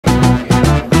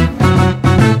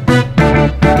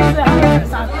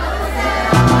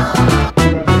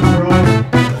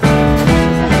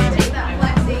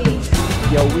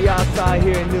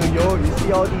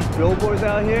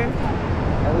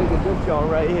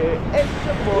here. It's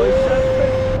your boy,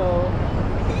 Sean.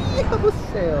 Yo,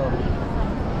 Sam.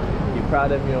 You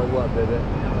proud of me or what, baby?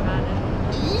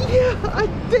 Yeah, I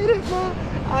did it, man.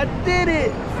 I did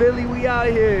it. Philly, we out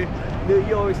here. New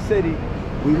York City,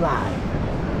 we live.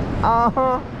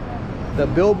 The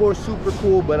Billboard super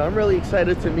cool, but I'm really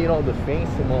excited to meet all the fans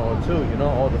tomorrow too. You know,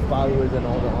 all the followers and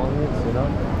all the audience. You know,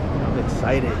 I'm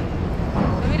excited.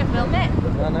 Want me to film it?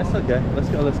 No, that's okay. Let's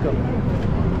go. Let's go. I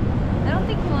don't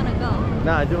think you want to go.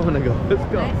 Nah, I do want to go. Let's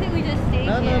go. I think we just stay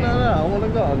here. No. I want to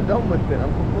go. I'm done with it.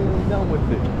 I'm completely done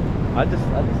with it. I just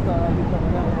thought I'd be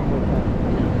coming out one more time.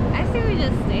 I say we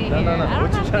just stay here. No. I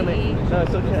don't What you have trying to eat. No,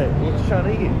 it's okay. What you trying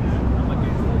to eat?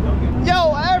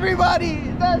 Yo, everybody,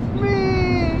 that's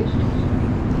me.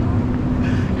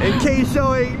 In case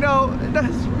y'all ain't know,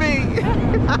 that's me.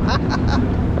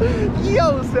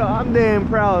 Yo, so I'm damn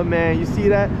proud, man. You see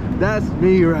that? That's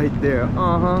me right there.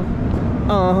 Have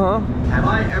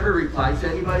I ever replied to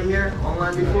anybody here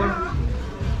online before?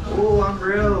 Oh, I'm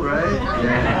real, right?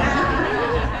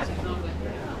 Yeah.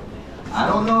 I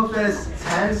don't know if that's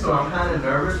tense or I'm kind of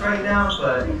nervous right now,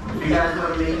 but if you guys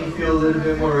want to make me feel a little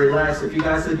bit more relaxed, if you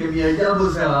guys would give me a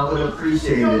double cell, I would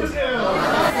appreciate it.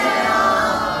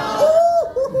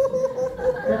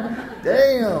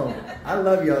 Damn! I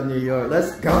love y'all, New York.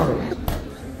 Let's go.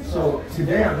 So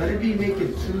today I'm going to be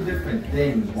making two different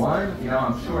things. One, you know,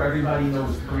 I'm sure everybody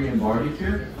knows Korean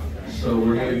barbecue. So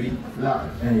we're going to be,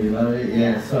 hey, you love it?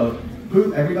 Yeah, so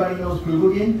everybody knows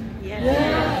bulgogi? Yeah.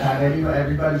 Have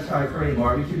everybody tried Korean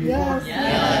barbecue before?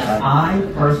 Yes. I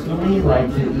personally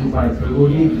like to eat my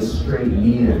bulgogi just straight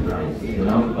meat and rice, you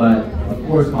know? But of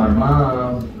course my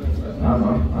mom,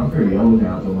 I'm pretty old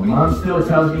now, but my mom still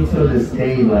tells me to this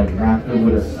day, like, wrap it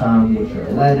with a sam, with your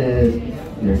lettuce,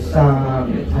 your sam,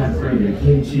 your pepper, your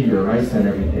kimchi, your rice and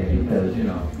everything, because, you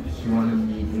know, she wanted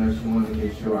me, you know, she wanted to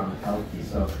make sure I'm healthy.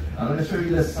 So I'm going to show you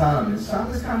the sam. And sam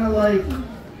is kind of like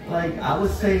I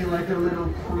would say like a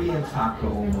little Korean taco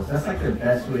almost. That's like the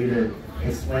best way to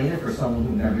explain it for someone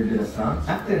who never did a sam.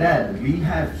 After that, we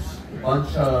have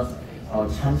buncha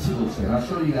chanchibuksu, and I'll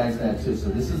show you guys that too. So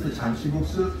this is the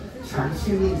chanchibuksu.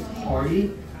 Chanchi means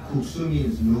party, buksu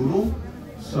means noodle,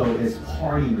 so it's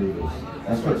party noodles.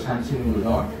 That's what chanchi noodles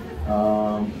are.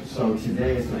 So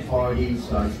today is the party,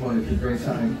 so I just wanted to bring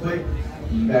something quick.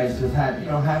 You guys just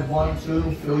have one,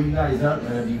 two, fill you guys up,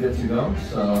 and be good to go.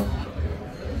 So.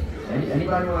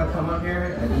 Anybody want to come up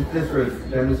here and eat this for a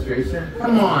demonstration?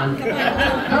 Come on.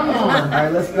 Come on. All right,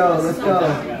 let's go. Let's go.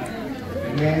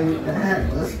 Man,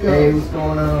 let's go. Hey, what's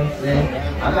going on?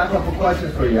 Man, I got a couple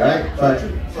questions for you, all right? But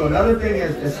so another thing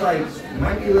is, it's like, it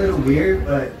might be a little weird,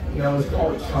 but you know, it's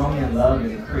called chong and love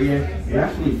in Korea. You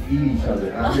actually feed each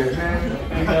other. I'm just, man,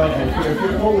 you know, and if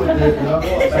you're cool with it, you know, I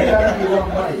gotta be one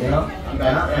bite, you know? And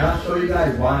I'll show you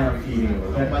guys why I'm feeding you,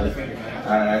 okay?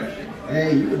 All right.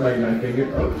 Hey, you can bite my finger.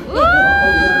 Oh.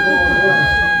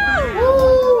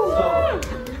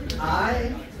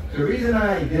 So, the reason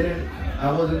I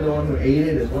wasn't the one who ate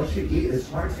it is once you eat, it's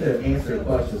hard to answer a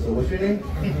question. So, what's your name?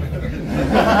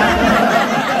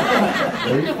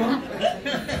 Where are you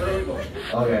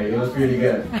from? Okay, it was pretty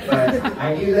good. But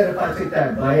I knew that if I took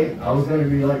that bite, I was going to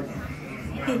be like,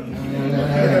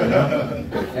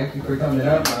 thank you for coming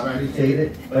up, I appreciate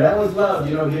it. But that was love,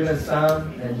 you know, giving us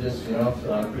some and just, you know,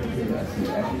 so I appreciate that.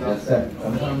 That's it.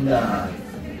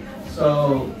 So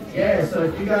yeah, so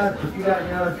if you got, you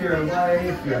know, if you're a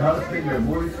wife, your husband, your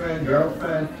boyfriend,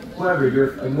 girlfriend, whoever,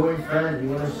 your annoying friend, you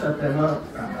want to shut them up,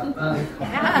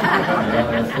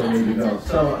 that's the way to go.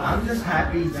 So I'm just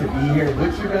happy to be here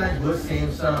with you guys, with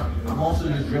Samsung. I'm also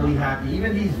just really happy.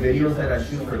 Even these videos that I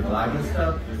shoot for vlog and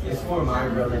stuff, it's for my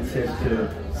relatives to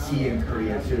see in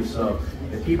Korea too. So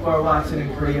if people are watching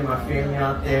in Korea, my family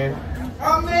out there,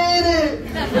 I made it!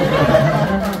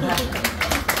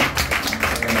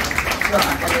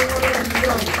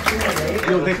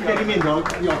 Yo, thanks for getting me in,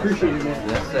 dog. Yo, appreciate it, man.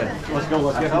 Yes, sir. Let's go,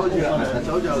 let's get I told you I was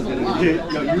gonna do it.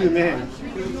 Yo, you the man.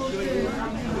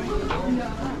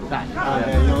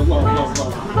 Man, yo, love.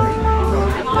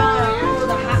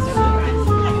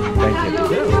 Thank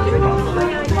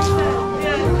you.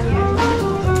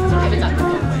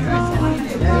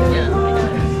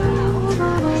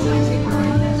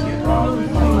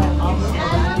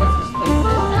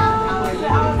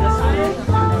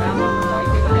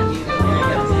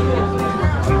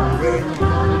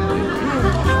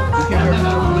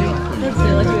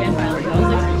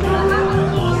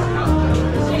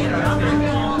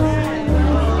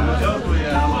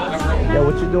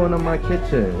 What you doing in my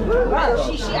kitchen?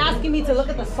 Bro, she asking me to look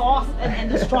at the sauce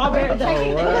and the strawberry. Look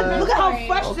at how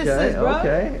fresh this is, bro.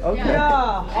 Okay.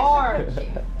 Yeah, hard.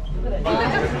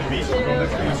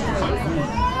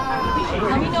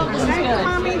 Let me know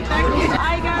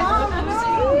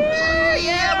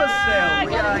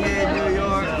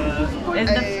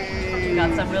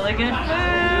really good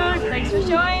food. Thanks for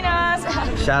joining us.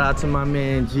 Shout out to my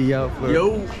man Gio for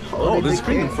Oh, this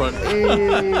screen in front. Hey,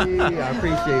 I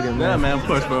appreciate it, man. Yeah, man, of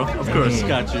course, bro. Of course,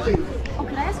 got you. Oh,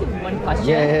 can I ask you one question?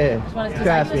 Yeah. Just wanted to- You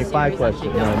can ask me 5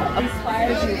 questions, man.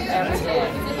 Inspires you every day.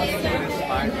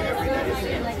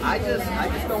 I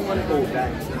just don't want to go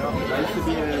back, you know. I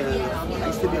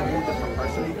used to be a whole different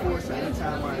person before, so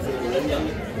anytime I get lazy,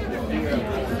 the fear of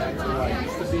going back to who I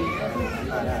used to be, I'm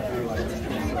not happy. Like,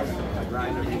 I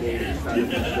grind every day to try to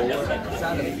move forward. It's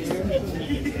out of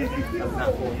fear of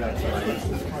not going back to who I used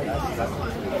to be.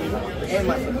 And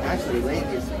actually,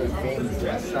 lately it's been family.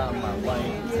 I saw my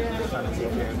wife trying to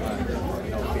take care of my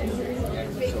family.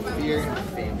 So fear and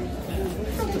family.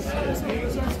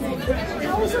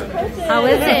 How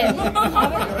is it?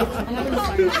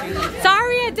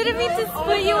 Sorry, I didn't mean to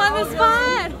put you on the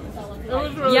spot.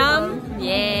 Yum.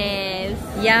 Yes.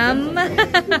 Yum.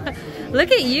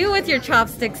 Look at you with your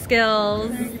chopstick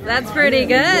skills. That's pretty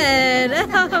good.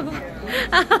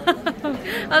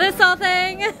 Oh, this whole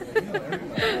thing.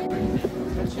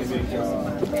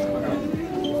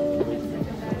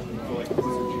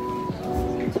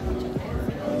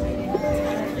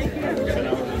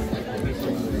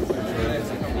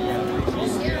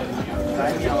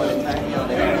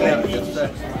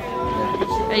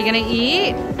 Are you gonna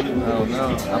eat? Oh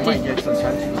no, I might get some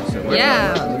sunshine.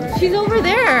 Yeah. She's over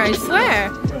there, I swear.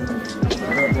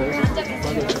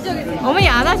 어머니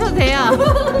안 하셔도 돼요.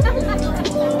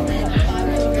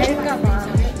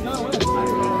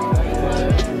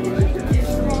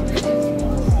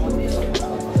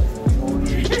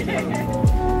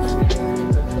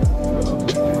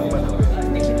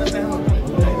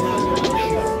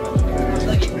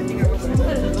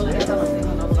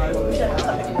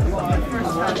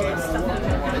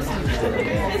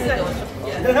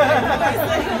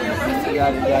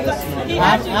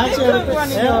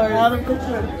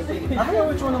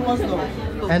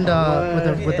 And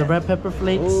with the red pepper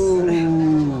flakes.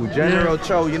 Ooh, General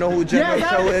Cho. You know who General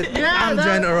Cho is? I'm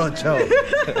General Cho.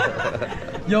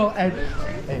 Yo, and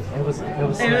it was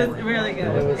really good.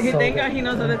 It was so Thank good. God he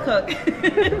knows how to cook.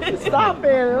 Stop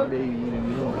it.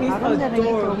 He's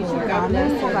adorable. God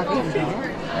bless him.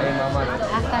 Hey, mama.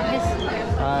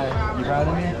 Hi. You proud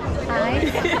of me? I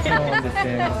don't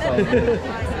understand.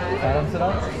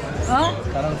 사랑스러워? 어?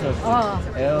 사랑스럽지? 어.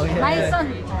 Hell yeah. My son.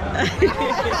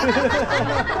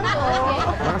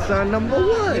 My son number 1.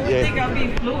 I think I'm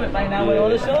being fluent by now with all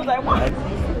the shows I watch.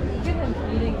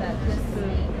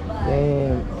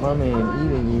 Damn, my man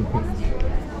eating you.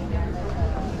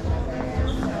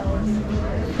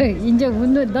 이제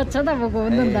웃는 너 쳐다보고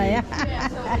웃는다 야.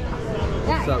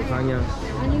 What's up, Tanya?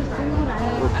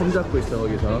 폼 잡고 있어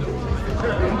거기서.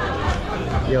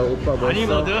 야 오빠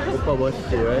멋있어. 오빠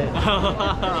멋있지, right?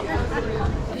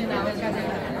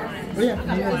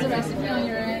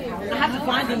 I have to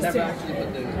find these two.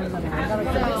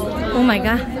 Oh my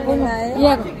god.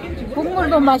 야,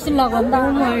 국물도 마시려고 한다.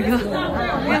 Oh my god.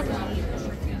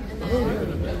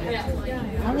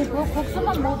 아니,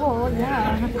 국수만 먹어, 야.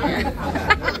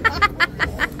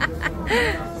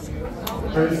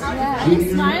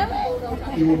 Smile?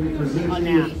 He will be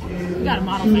presented. You got a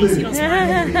model face, you don't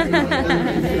smile.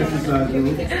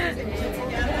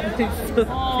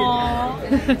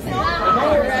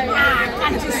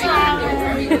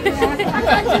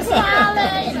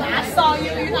 I saw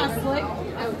you, you're not slick.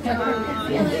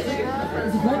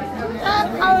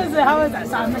 How is that?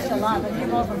 So I missed a lot, but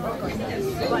you're all from Brooklyn.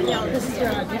 But yo, this is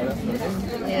your gift.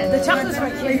 Yeah, the chocolates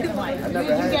were clear. Like,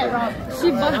 you get robbed.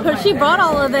 She brought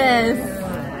all of this.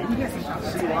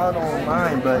 She won on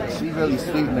mine, but she's really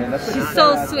sweet, man. That's what She's she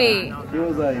so said. sweet. She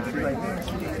was like,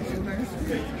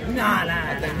 Nah.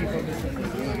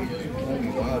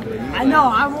 I know,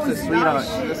 I won't. it's a sweetheart.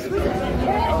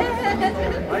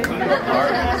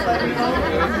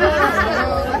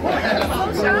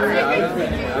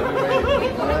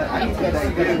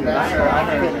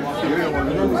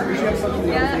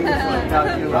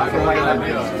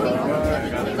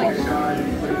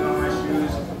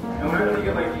 Whenever you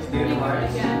get like these data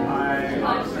lives, I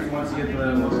obviously want to get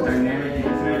the most dynamic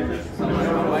internet. So I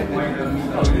don't like when the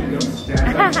meat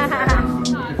stand up.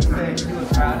 She was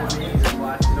proud of me to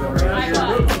watch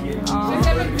the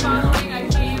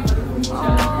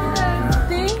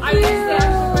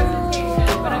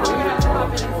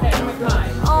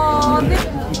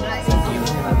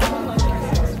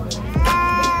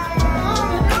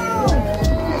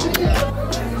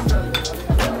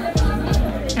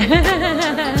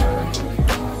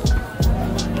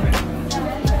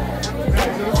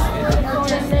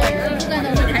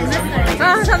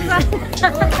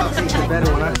It's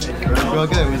better when I say it. It was real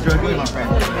good. It was real good, my friend.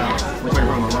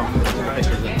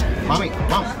 Mommy,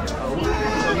 mom.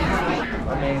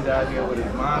 My man's out here with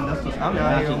his mom. That's what I'm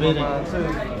out here with mine too.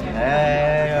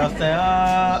 Hey, I'll say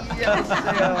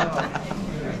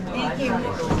Thank you.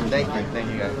 Thank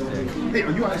you guys. Hey,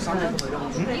 are you out of soccer?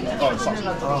 Oh,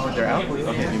 soccer. Oh, they're out?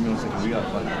 Okay, give me 1 second. We got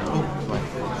fun.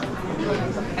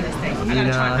 I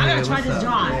gotta try this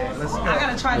John. I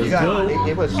gotta try this John.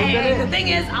 They put soup in Hey, the it? thing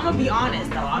is, I'm gonna be honest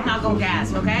though. I'm not gonna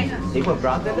gas, okay? They put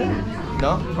broth in it?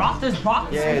 No? Broth is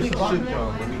broth. Yeah, it's a soup,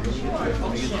 John. Let me get you right.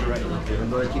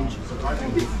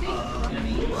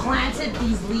 Planted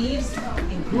these leaves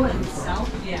and grew it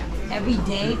himself every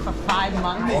day for 5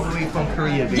 months. All the way from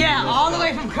Korea, baby. Yeah, all the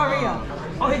way from Korea.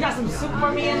 Oh, he got some soup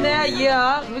for me in there.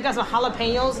 Yeah, we got some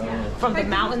jalapenos from the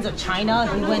mountains of China.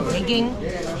 He went digging.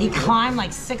 He climbed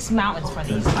like 6 mountains for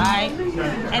these, all right?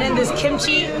 And then this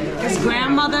kimchi, his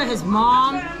grandmother, his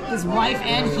mom, his wife,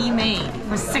 and he made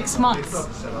for 6 months.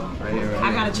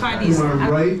 I gotta try these.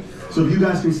 Right. So if you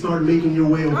guys can start making your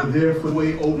way over there, for the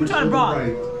way over to the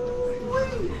right.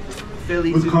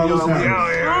 Philly With to Carlos New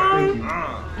Harris.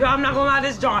 Yo, I'm not gonna lie,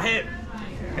 this jaw hit.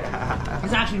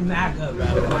 It's actually mad good, bro.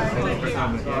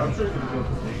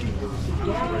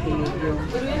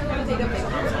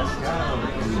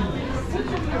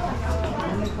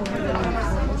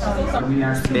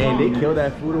 Damn, they killed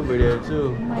that food over there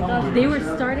too. Oh my gosh, they were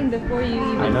starting before you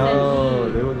even I know,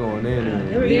 they were going in.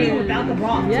 They were eating without the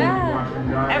broth.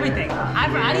 Yeah. Everything. I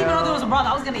didn't even know there was a broth.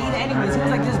 I was gonna eat it anyways. He was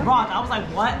like, this broth. I was like,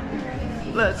 what?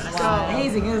 Let's It's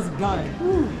amazing. It was good.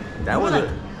 That was like, a...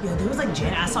 yo, there was like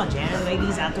I saw janitor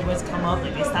ladies afterwards come up.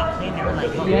 Like they stopped playing. They were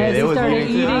like, yo, Yeah, they they was started eating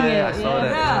too. eating Yeah, it. I saw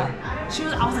that. yeah. She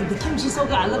was. I was like, the kimchi's so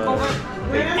good. I look over,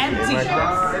 empty.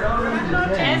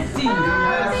 Empty.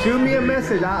 Shoot me a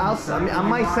message. I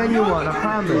might send you one. I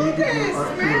promise.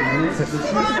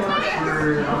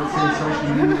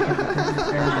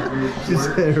 She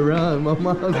said, "Run, my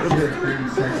mom's."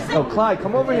 Oh, Clyde,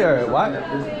 come over here. What?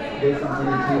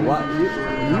 What?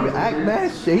 You act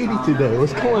mad shady today.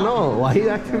 What's going on? Why you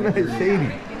acting mad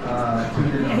shady?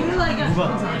 He was like,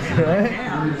 Right?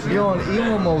 You're on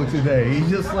emo mode today. He's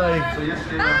just like.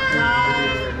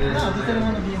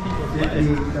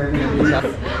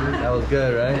 That was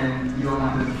good, right?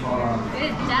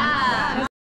 Good job.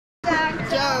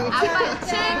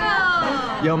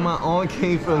 Yo, my aunt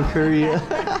came from Korea.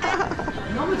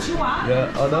 no, but you are.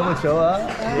 Yeah. Oh, no, Machoa?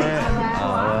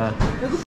 Yeah.